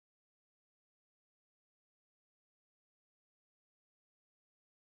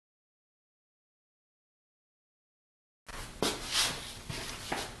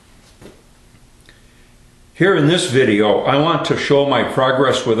Here in this video, I want to show my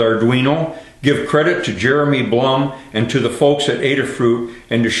progress with Arduino, give credit to Jeremy Blum and to the folks at Adafruit,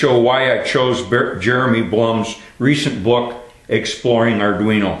 and to show why I chose Jeremy Blum's recent book, Exploring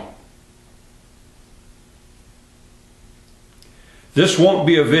Arduino. This won't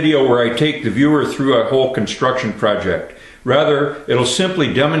be a video where I take the viewer through a whole construction project. Rather, it'll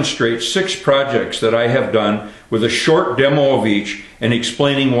simply demonstrate 6 projects that I have done with a short demo of each and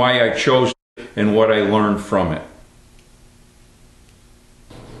explaining why I chose it and what I learned from it.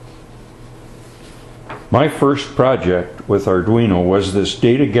 My first project with Arduino was this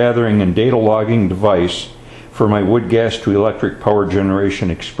data gathering and data logging device for my wood gas to electric power generation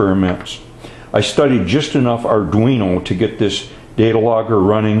experiments. I studied just enough Arduino to get this data logger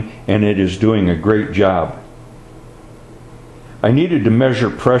running, and it is doing a great job. I needed to measure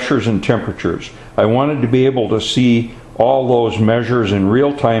pressures and temperatures. I wanted to be able to see all those measures in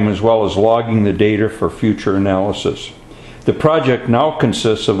real time as well as logging the data for future analysis. The project now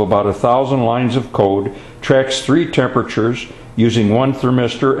consists of about 1,000 lines of code, tracks 3 temperatures using 1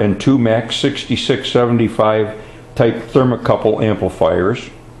 thermistor and 2 MAX 6675 type thermocouple amplifiers,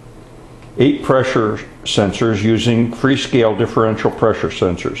 8 pressure sensors using Freescale differential pressure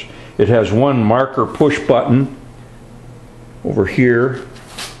sensors. It has 1 marker push button over here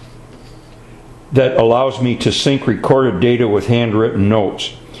that allows me to sync recorded data with handwritten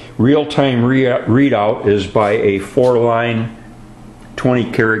notes. Real-time readout is by a 4-line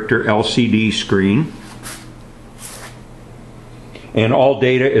 20-character LCD screen, and all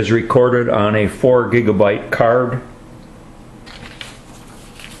data is recorded on a 4 GB card.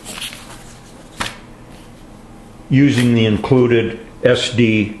 Using the included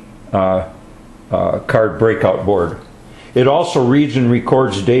SD card breakout board. It also reads and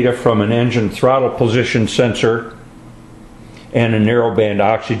records data from an engine throttle position sensor and a narrowband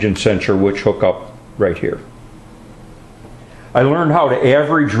oxygen sensor, which hook up right here. I learned how to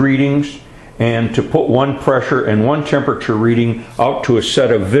average readings and to put 1 pressure and 1 temperature reading out to a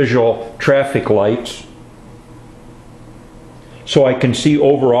set of visual traffic lights so I can see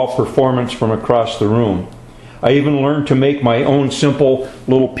overall performance from across the room. I even learned to make my own simple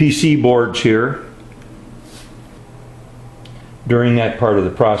little PC boards here during that part of the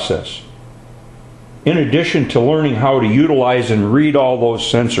process. In addition to learning how to utilize and read all those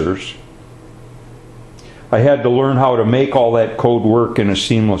sensors, I had to learn how to make all that code work in a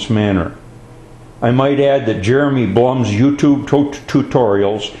seamless manner. I might add that Jeremy Blum's YouTube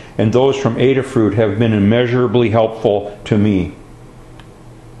tutorials and those from Adafruit have been immeasurably helpful to me.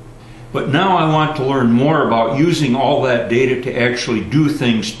 But now I want to learn more about using all that data to actually do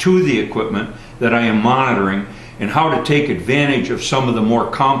things to the equipment that I am monitoring, and how to take advantage of some of the more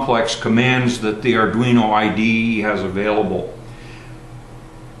complex commands that the Arduino IDE has available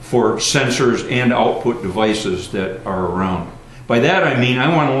for sensors and output devices that are around. By that I mean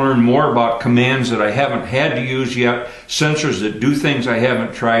I want to learn more about commands that I haven't had to use yet, sensors that do things I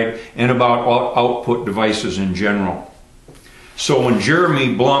haven't tried, and about output devices in general. So when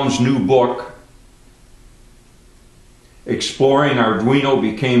Jeremy Blum's new book, Exploring Arduino,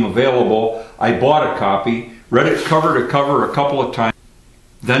 became available, I bought a copy, read it cover to cover a couple of times,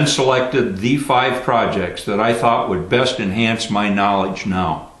 then selected the 5 projects that I thought would best enhance my knowledge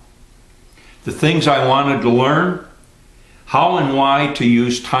now. The things I wanted to learn: how and why to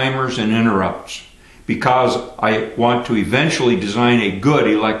use timers and interrupts, because I want to eventually design a good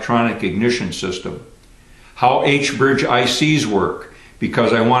electronic ignition system. How H-bridge ICs work,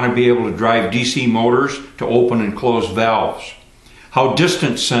 because I want to be able to drive DC motors to open and close valves. How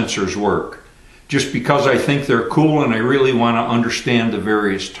distance sensors work, just because I think they're cool and I really want to understand the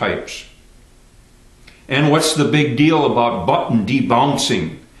various types. And what's the big deal about button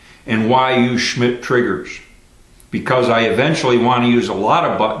debouncing and why I use Schmitt triggers? Because I eventually want to use a lot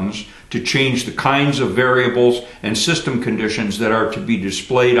of buttons to change the kinds of variables and system conditions that are to be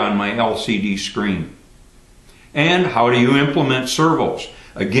displayed on my LCD screen. And how do you implement servos?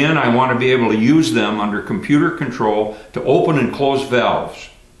 Again, I want to be able to use them under computer control to open and close valves.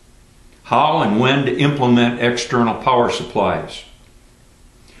 How and when to implement external power supplies.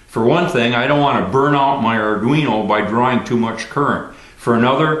 For one thing, I don't want to burn out my Arduino by drawing too much current. For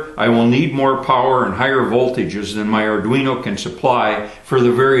another, I will need more power and higher voltages than my Arduino can supply for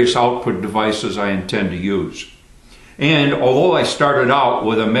the various output devices I intend to use. And although I started out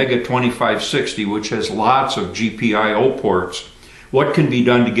with a Mega 2560, which has lots of GPIO ports, what can be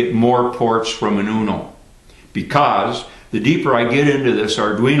done to get more ports from an Uno? Because the deeper I get into this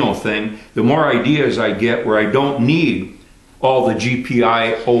Arduino thing, the more ideas I get where I don't need all the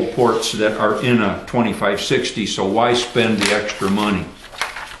GPIO ports that are in a 2560, so why spend the extra money?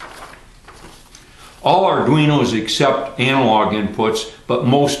 All Arduinos accept analog inputs, but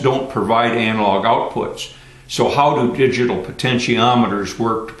most don't provide analog outputs. So how do digital potentiometers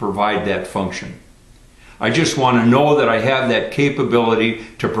work to provide that function? I just want to know that I have that capability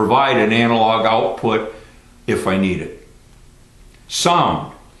to provide an analog output if I need it.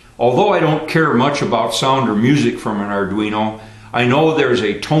 Sound. Although I don't care much about sound or music from an Arduino, I know there's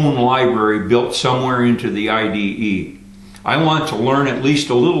a tone library built somewhere into the IDE. I want to learn at least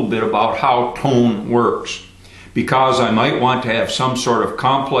a little bit about how tone works, because I might want to have some sort of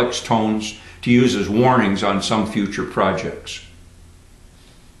complex tones to use as warnings on some future projects.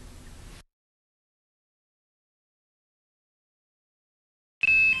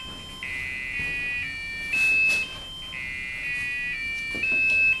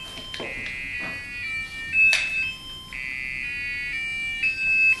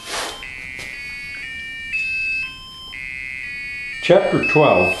 Chapter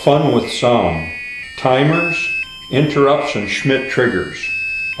 12, Fun with Sound. Timers, interrupts, and Schmidt triggers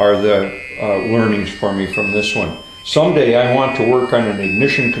are the learnings for me from this one. Someday I want to work on an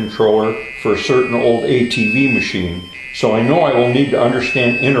ignition controller for a certain old ATV machine, so I know I will need to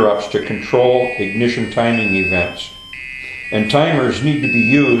understand interrupts to control ignition timing events. And timers need to be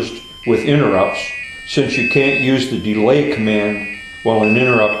used with interrupts, since you can't use the delay command while an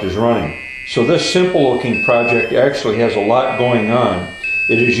interrupt is running. So this simple looking project actually has a lot going on.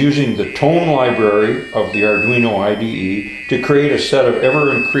 It is using the tone library of the Arduino IDE to create a set of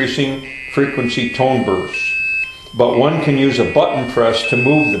ever increasing frequency tone bursts. But one can use a button press to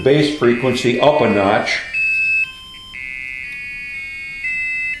move the bass frequency up a notch,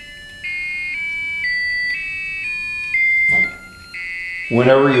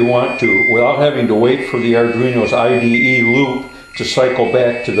 whenever you want to, without having to wait for the Arduino's IDE loop to cycle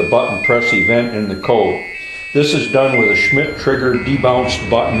back to the button press event in the code. This is done with a Schmidt trigger, debounced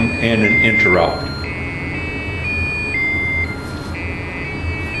button, and an interrupt.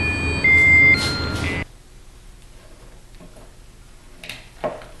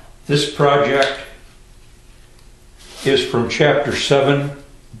 This project is from Chapter 7,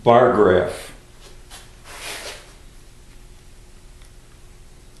 Bar Graph.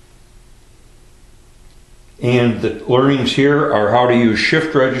 And the learnings here are how to use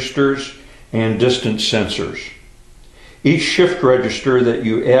shift registers and distance sensors. Each shift register that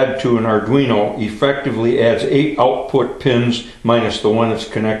you add to an Arduino effectively adds 8 output pins minus the one it's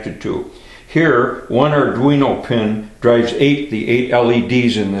connected to. Here, one Arduino pin drives the 8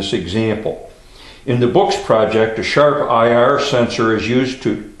 LEDs in this example. In the Books project, a sharp IR sensor is used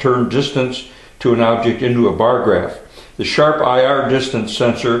to turn distance to an object into a bar graph. The sharp IR distance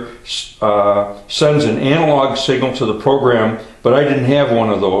sensor sends an analog signal to the program, but I didn't have one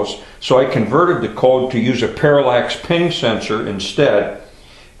of those, so I converted the code to use a parallax ping sensor instead,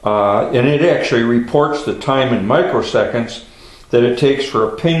 and it actually reports the time in microseconds that it takes for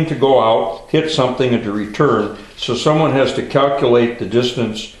a ping to go out, hit something, and to return, so someone has to calculate the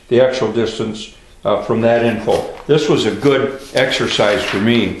distance, the actual distance from that info. This was a good exercise for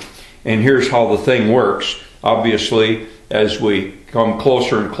me, and here's how the thing works. Obviously, as we come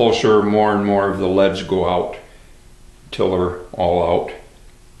closer and closer, more and more of the LEDs go out till they're all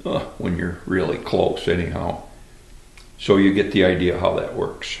out, when you're really close anyhow. So you get the idea how that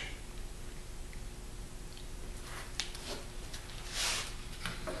works.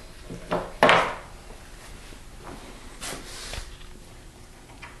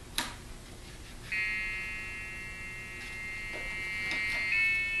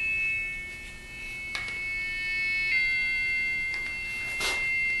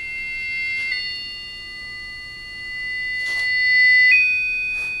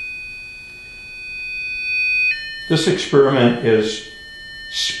 This experiment is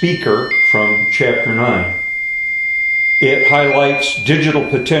Speaker from Chapter 9. It highlights digital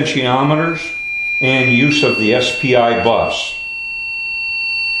potentiometers and use of the SPI bus.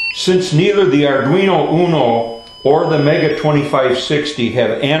 Since neither the Arduino Uno or the Mega 2560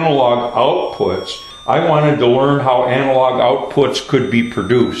 have analog outputs, I wanted to learn how analog outputs could be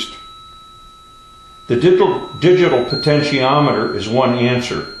produced. The digital potentiometer is one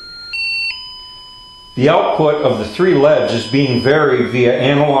answer. The output of the 3 LEDs is being varied via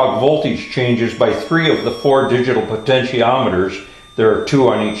analog voltage changes by 3 of the 4 digital potentiometers, there are 2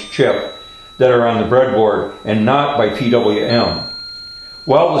 on each chip, that are on the breadboard, and not by PWM.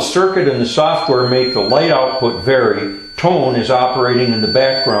 While the circuit and the software make the light output vary, tone is operating in the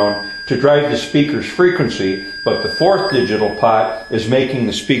background to drive the speaker's frequency, but the 4th digital pot is making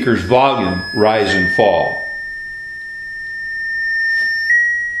the speaker's volume rise and fall.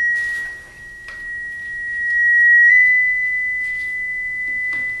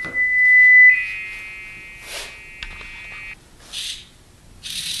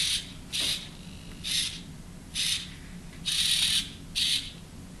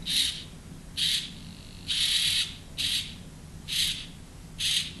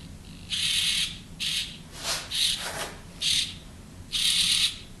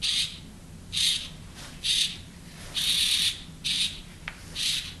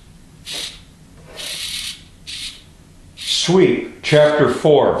 Sweep, Chapter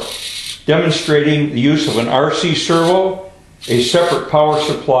 4, demonstrating the use of an RC servo, a separate power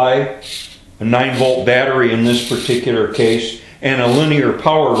supply, a 9-volt battery in this particular case, and a linear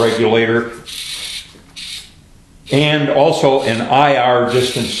power regulator, and also an IR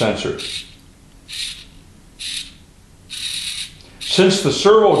distance sensor. Since the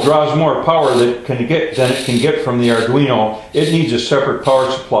servo draws more power than it can get from the Arduino, it needs a separate power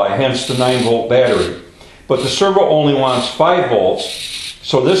supply, hence the 9-volt battery. But the servo only wants 5 volts,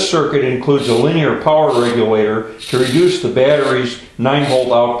 so this circuit includes a linear power regulator to reduce the battery's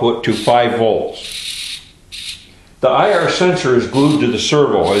 9-volt output to 5 volts. The IR sensor is glued to the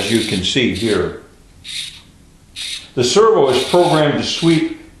servo, as you can see here. The servo is programmed to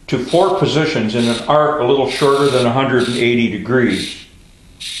sweep to 4 positions in an arc a little shorter than 180 degrees.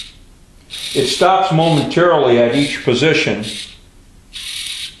 It stops momentarily at each position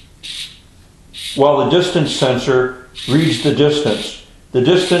while the distance sensor reads the distance. The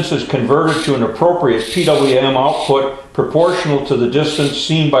distance is converted to an appropriate PWM output proportional to the distance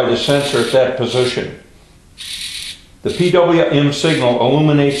seen by the sensor at that position. The PWM signal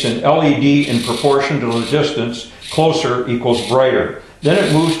illuminates an LED in proportion to the distance. Closer equals brighter. Then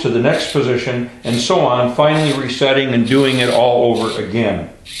it moves to the next position, and so on, finally resetting and doing it all over again.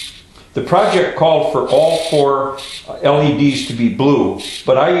 The project called for all 4 LEDs to be blue,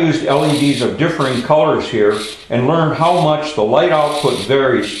 but I used LEDs of differing colors here and learned how much the light output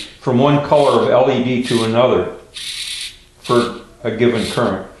varies from one color of LED to another for a given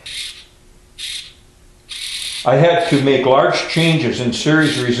current. I had to make large changes in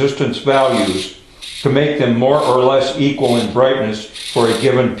series resistance values to make them more or less equal in brightness for a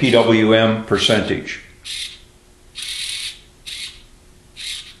given PWM percentage.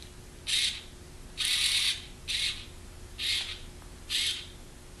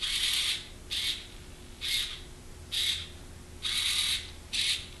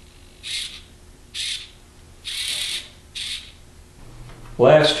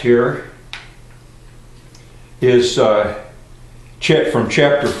 Last here is from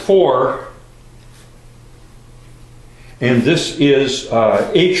Chapter 4. And this is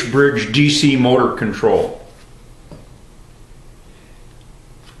H-bridge DC motor control.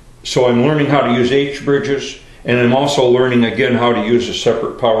 So I'm learning how to use H-bridges, and I'm also learning again how to use a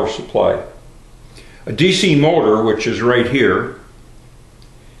separate power supply. A DC motor, which is right here,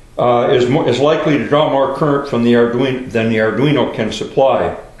 is likely to draw more current from the Arduino than the Arduino can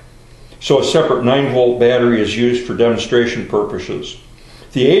supply. So a separate 9-volt battery is used for demonstration purposes.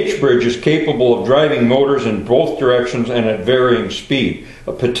 The H-bridge is capable of driving motors in both directions and at varying speed.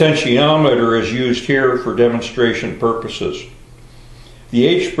 A potentiometer is used here for demonstration purposes. The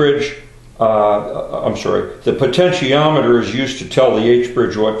H-bridge, the potentiometer is used to tell the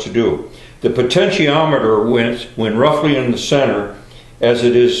H-bridge what to do. The potentiometer, when roughly in the center, as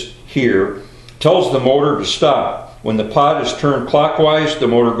it is here, tells the motor to stop. When the pod is turned clockwise, the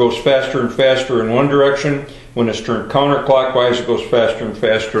motor goes faster and faster in one direction. When it's turned counterclockwise, it goes faster and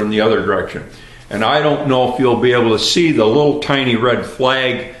faster in the other direction. And I don't know if you'll be able to see the little tiny red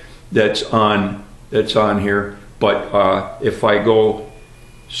flag that's on here, but if I go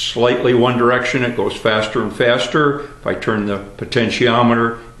slightly one direction, it goes faster and faster. If I turn the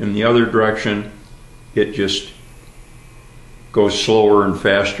potentiometer in the other direction, it just goes slower and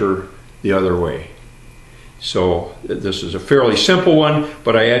faster the other way. So this is a fairly simple one,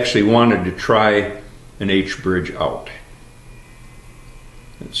 but I actually wanted to try an H-bridge out.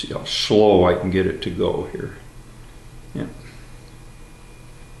 Let's see how slow I can get it to go here. Yeah.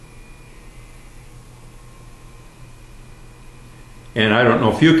 And I don't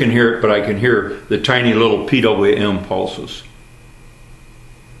know if you can hear it, but I can hear the tiny little PWM pulses.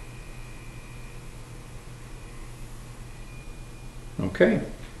 Okay.